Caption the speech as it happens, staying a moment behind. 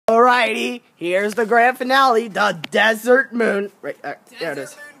Alrighty, here's the grand finale, the desert moon. Right, there it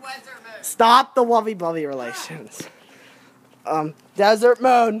is. Moon. Stop the lovey-bovey relations. Desert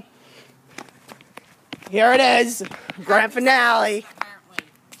moon. Here it is, grand finale. Apparently.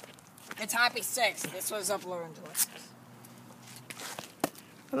 It's Happy 6. This was uploaded into it.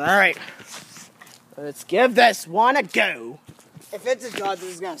 Alright. Let's give this one a go. If it's a dud,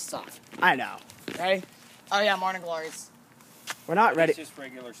 this is gonna suck. I know. Ready? Oh yeah, Morning Glories. We're not ready. It's just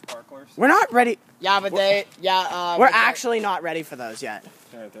regular sparklers. We're not ready. Yeah, but we're actually not ready for those yet.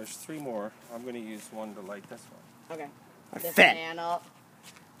 Yeah, there's 3 more. I'm gonna use one to light this one. Okay. Finn.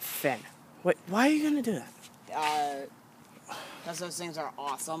 Finn. Wait, why are you gonna do that? Because those things are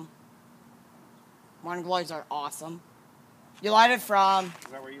awesome. Morning Glories are awesome. You light it from...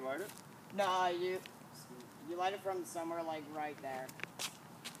 Is that where you light it? No, you light it from somewhere like right there.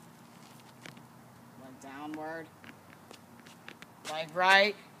 Like downward. Like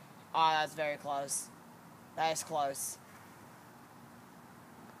right. Oh, that's very close. That is close.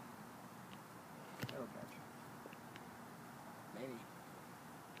 That'll catch. Maybe.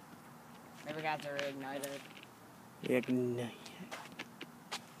 Maybe we got to reignite it. Ignite.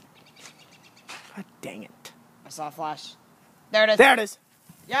 God dang it. I saw a flash. There it is. There it is.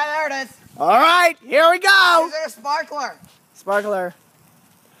 Yeah, there it is. Alright, here we go. Is it a sparkler? Sparkler.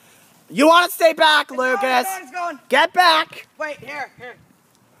 You want to stay back, It's Lucas. It's going. Get back. Wait, here. Here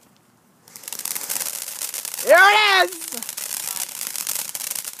it is.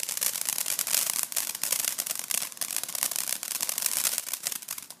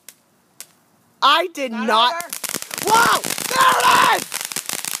 I did not. Over. Whoa! There it is!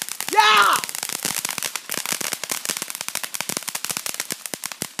 Yeah!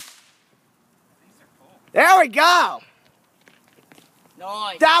 There we go!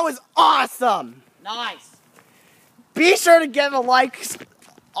 Nice. That was awesome! Nice. Be sure to give a like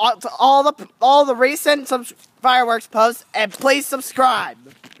to all the recent fireworks posts, and please subscribe.